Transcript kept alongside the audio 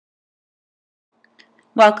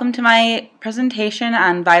Welcome to my presentation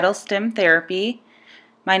on VitalStim therapy.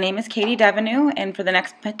 My name is Katie Devenue, and for the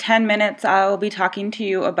next 10 minutes I will be talking to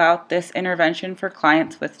you about this intervention for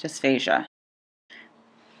clients with dysphagia.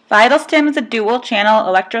 VitalStim is a dual-channel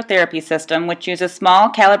electrotherapy system which uses small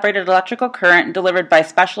calibrated electrical current delivered by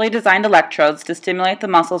specially designed electrodes to stimulate the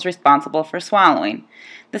muscles responsible for swallowing.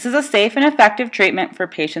 This is a safe and effective treatment for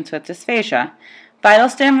patients with dysphagia.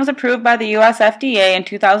 VitalStim was approved by the U.S. FDA in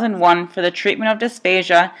 2001 for the treatment of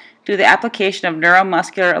dysphagia through the application of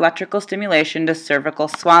neuromuscular electrical stimulation to cervical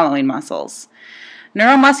swallowing muscles.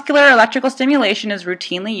 Neuromuscular electrical stimulation is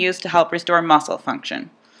routinely used to help restore muscle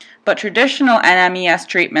function, but traditional NMES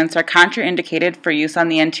treatments are contraindicated for use on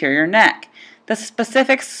the anterior neck. The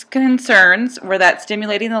specific concerns were that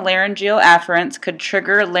stimulating the laryngeal afferents could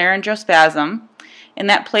trigger laryngospasm, and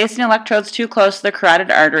that placing electrodes too close to the carotid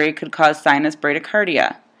artery could cause sinus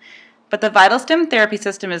bradycardia. But the VitalStim therapy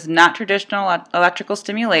system is not traditional electrical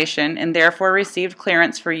stimulation and therefore received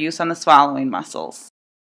clearance for use on the swallowing muscles.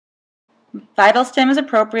 VitalStim is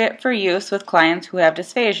appropriate for use with clients who have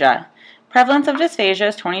dysphagia. Prevalence of dysphagia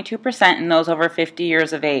is 22% in those over 50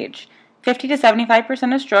 years of age. 50 to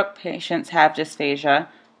 75% of stroke patients have dysphagia,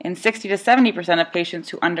 and 60 to 70% of patients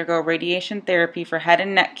who undergo radiation therapy for head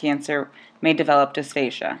and neck cancer may develop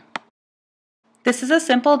dysphagia. This is a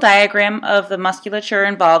simple diagram of the musculature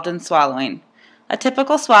involved in swallowing. A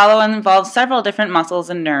typical swallow involves several different muscles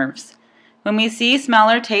and nerves. When we see, smell,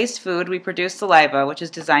 or taste food, we produce saliva, which is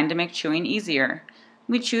designed to make chewing easier.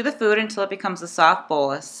 We chew the food until it becomes a soft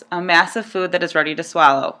bolus, a mass of food that is ready to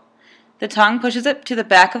swallow. The tongue pushes it to the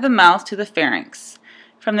back of the mouth to the pharynx.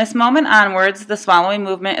 From this moment onwards, the swallowing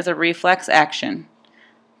movement is a reflex action.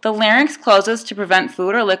 The larynx closes to prevent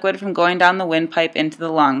food or liquid from going down the windpipe into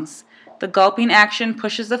the lungs. The gulping action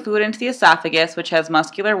pushes the food into the esophagus, which has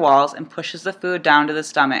muscular walls, and pushes the food down to the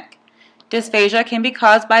stomach. Dysphagia can be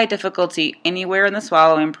caused by difficulty anywhere in the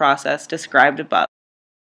swallowing process described above.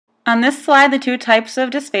 On this slide, the two types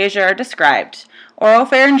of dysphagia are described.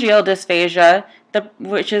 Oropharyngeal dysphagia,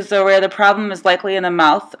 which is where the problem is likely in the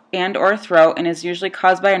mouth and or throat and is usually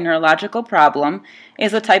caused by a neurological problem,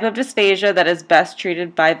 is a type of dysphagia that is best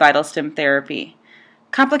treated by VitalStim therapy.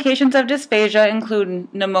 Complications of dysphagia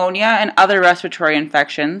include pneumonia and other respiratory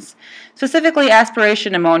infections, specifically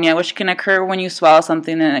aspiration pneumonia, which can occur when you swallow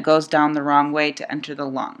something and it goes down the wrong way to enter the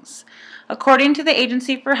lungs. According to the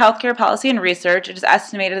Agency for Healthcare Policy and Research, it is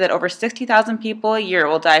estimated that over 60,000 people a year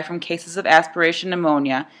will die from cases of aspiration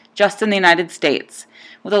pneumonia just in the United States,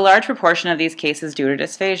 with a large proportion of these cases due to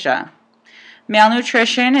dysphagia.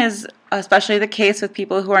 Malnutrition is especially the case with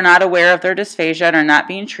people who are not aware of their dysphagia and are not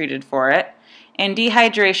being treated for it. And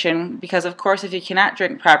dehydration, because of course if you cannot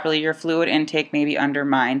drink properly, your fluid intake may be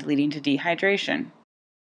undermined, leading to dehydration.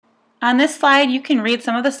 On this slide, you can read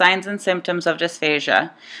some of the signs and symptoms of dysphagia.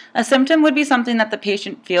 A symptom would be something that the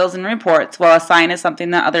patient feels and reports, while a sign is something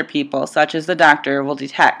that other people, such as the doctor, will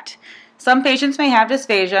detect. Some patients may have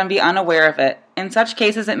dysphagia and be unaware of it. In such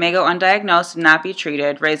cases, it may go undiagnosed and not be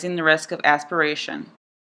treated, raising the risk of aspiration.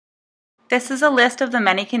 This is a list of the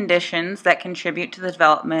many conditions that contribute to the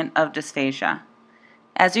development of dysphagia.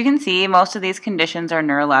 As you can see, most of these conditions are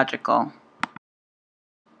neurological.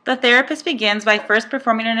 The therapist begins by first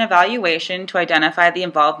performing an evaluation to identify the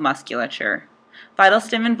involved musculature.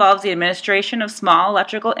 VitalStim involves the administration of small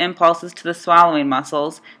electrical impulses to the swallowing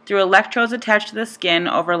muscles through electrodes attached to the skin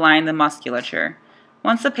overlying the musculature.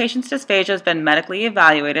 Once the patient's dysphagia has been medically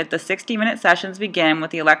evaluated, the 60-minute sessions begin with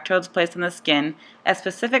the electrodes placed on the skin at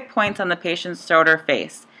specific points on the patient's throat or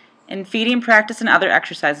face, and feeding practice and other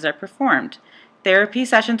exercises are performed. Therapy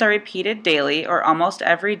sessions are repeated daily or almost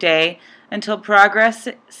every day until progress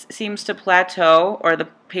seems to plateau or the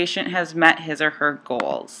patient has met his or her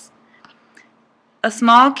goals. A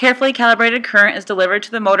small, carefully calibrated current is delivered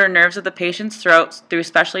to the motor nerves of the patient's throat through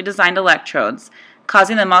specially designed electrodes,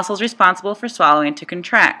 causing the muscles responsible for swallowing to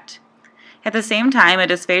contract. At the same time, a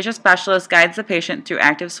dysphagia specialist guides the patient through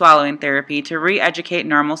active swallowing therapy to re-educate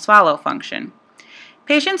normal swallow function.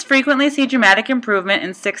 Patients frequently see dramatic improvement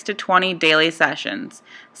in 6 to 20 daily sessions,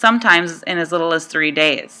 sometimes in as little as 3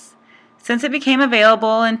 days. Since it became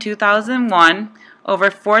available in 2001,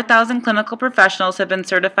 over 4,000 clinical professionals have been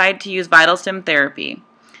certified to use VitalStim therapy.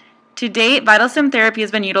 To date, VitalStim therapy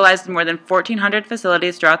has been utilized in more than 1,400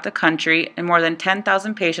 facilities throughout the country, and more than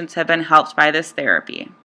 10,000 patients have been helped by this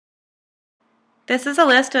therapy. This is a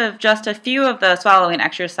list of just a few of the swallowing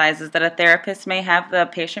exercises that a therapist may have the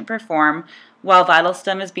patient perform while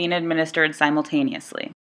VitalStim is being administered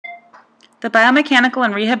simultaneously. The biomechanical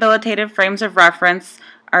and rehabilitative frames of reference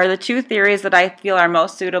are the two theories that I feel are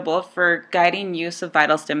most suitable for guiding use of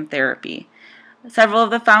VitalStim therapy. Several of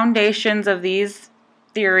the foundations of these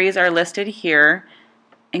theories are listed here,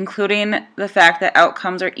 including the fact that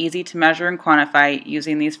outcomes are easy to measure and quantify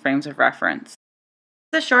using these frames of reference.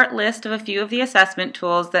 This is a short list of a few of the assessment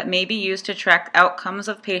tools that may be used to track outcomes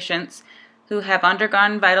of patients who have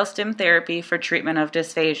undergone VitalStim therapy for treatment of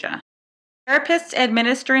dysphagia. Therapists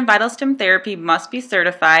administering VitalStim therapy must be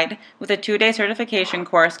certified with a 2-day certification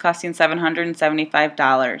course costing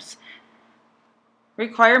 $775.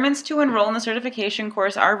 Requirements to enroll in the certification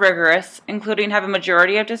course are rigorous, including have a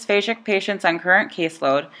majority of dysphasic patients on current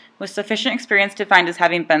caseload with sufficient experience defined as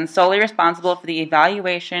having been solely responsible for the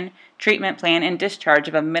evaluation, treatment plan, and discharge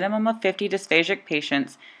of a minimum of 50 dysphasic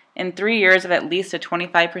patients in 3 years of at least a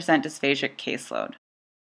 25% dysphasic caseload.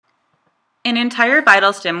 An entire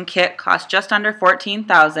VitalStim kit costs just under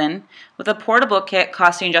 $14,000, with a portable kit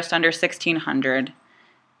costing just under $1,600.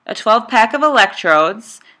 A 12-pack of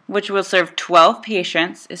electrodes, which will serve 12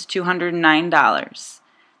 patients, is $209.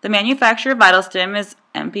 The manufacturer of VitalStim is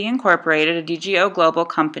MP Incorporated, a DGO global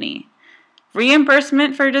company.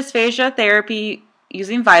 Reimbursement for dysphagia therapy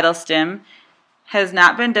using VitalStim has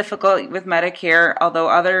not been difficult with Medicare, although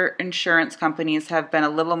other insurance companies have been a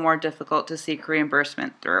little more difficult to seek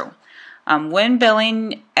reimbursement through. When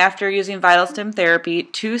billing after using VitalStim therapy,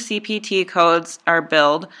 2 CPT codes are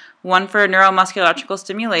billed, one for neuromuscular electrical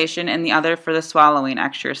stimulation and the other for the swallowing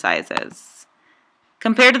exercises.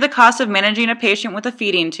 Compared to the cost of managing a patient with a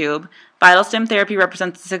feeding tube, VitalStim therapy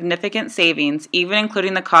represents a significant savings, even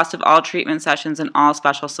including the cost of all treatment sessions and all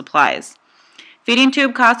special supplies. Feeding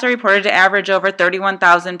tube costs are reported to average over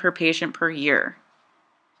 $31,000 per patient per year.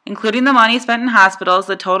 Including the money spent in hospitals,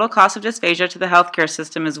 the total cost of dysphagia to the healthcare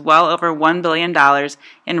system is well over $1 billion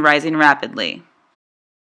and rising rapidly.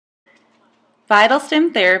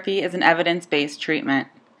 VitalStim therapy is an evidence-based treatment.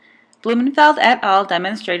 Blumenfeld et al.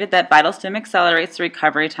 Demonstrated that VitalStim accelerates the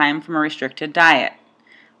recovery time from a restricted diet.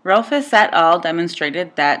 Rofus et al.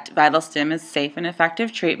 Demonstrated that VitalStim is safe and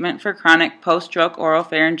effective treatment for chronic post-stroke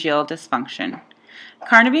oropharyngeal dysfunction.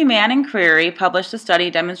 Carnaby, Mann, and Creary published a study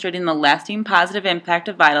demonstrating the lasting positive impact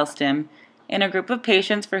of VitalStim in a group of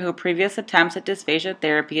patients for whom previous attempts at dysphagia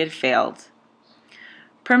therapy had failed.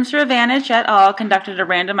 Permsuravanich et al. Conducted a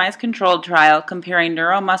randomized controlled trial comparing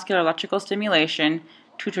neuromuscular electrical stimulation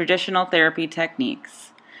to traditional therapy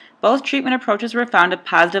techniques. Both treatment approaches were found to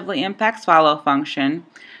positively impact swallow function,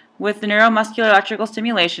 with the neuromuscular electrical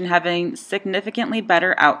stimulation having significantly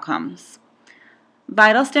better outcomes.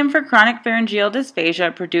 VitalStim for chronic pharyngeal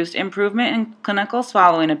dysphagia produced improvement in clinical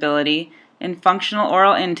swallowing ability and functional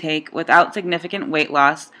oral intake without significant weight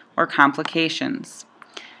loss or complications.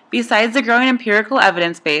 Besides the growing empirical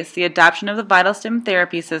evidence base, the adoption of the VitalStim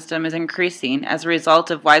therapy system is increasing as a result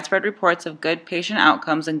of widespread reports of good patient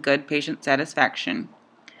outcomes and good patient satisfaction.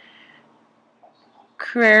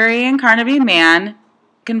 Creary and Carnaby-Mann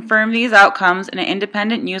confirmed these outcomes in an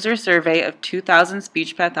independent user survey of 2,000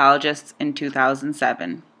 speech pathologists in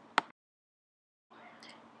 2007.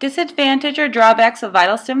 Disadvantage or drawbacks of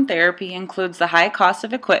VitalStim therapy includes the high cost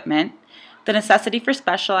of equipment, the necessity for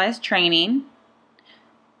specialized training,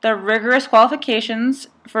 the rigorous qualifications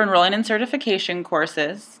for enrolling in certification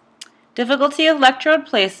courses, difficulty of electrode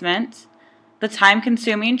placement, the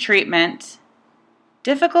time-consuming treatment,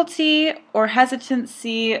 difficulty or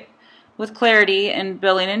hesitancy with clarity in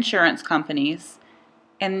billing insurance companies,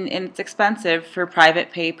 and it's expensive for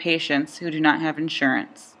private pay patients who do not have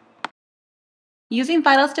insurance. Using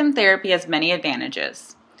VitalStim therapy has many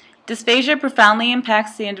advantages. Dysphagia profoundly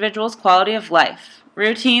impacts the individual's quality of life.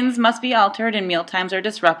 Routines must be altered and mealtimes are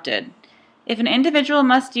disrupted. If an individual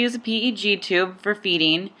must use a PEG tube for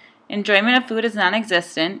feeding, enjoyment of food is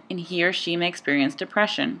non-existent and he or she may experience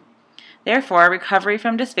depression. Therefore, recovery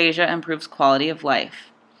from dysphagia improves quality of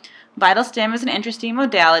life. VitalStim is an interesting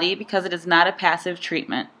modality because it is not a passive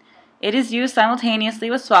treatment. It is used simultaneously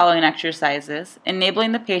with swallowing exercises,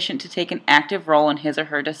 enabling the patient to take an active role in his or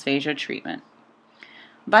her dysphagia treatment.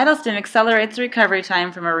 VitalStim accelerates the recovery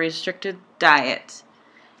time from a restricted diet.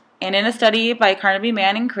 And in a study by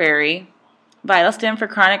Carnaby-Mann and Creary, VitalStim for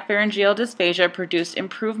chronic pharyngeal dysphagia produced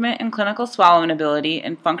improvement in clinical swallowing ability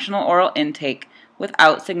and functional oral intake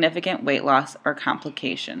without significant weight loss or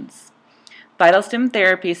complications. VitalStim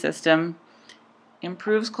therapy system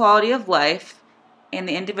improves quality of life and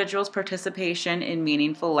the individual's participation in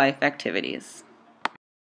meaningful life activities.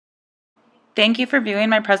 Thank you for viewing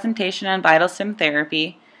my presentation on VitalStim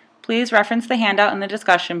therapy. Please reference the handout in the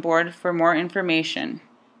discussion board for more information.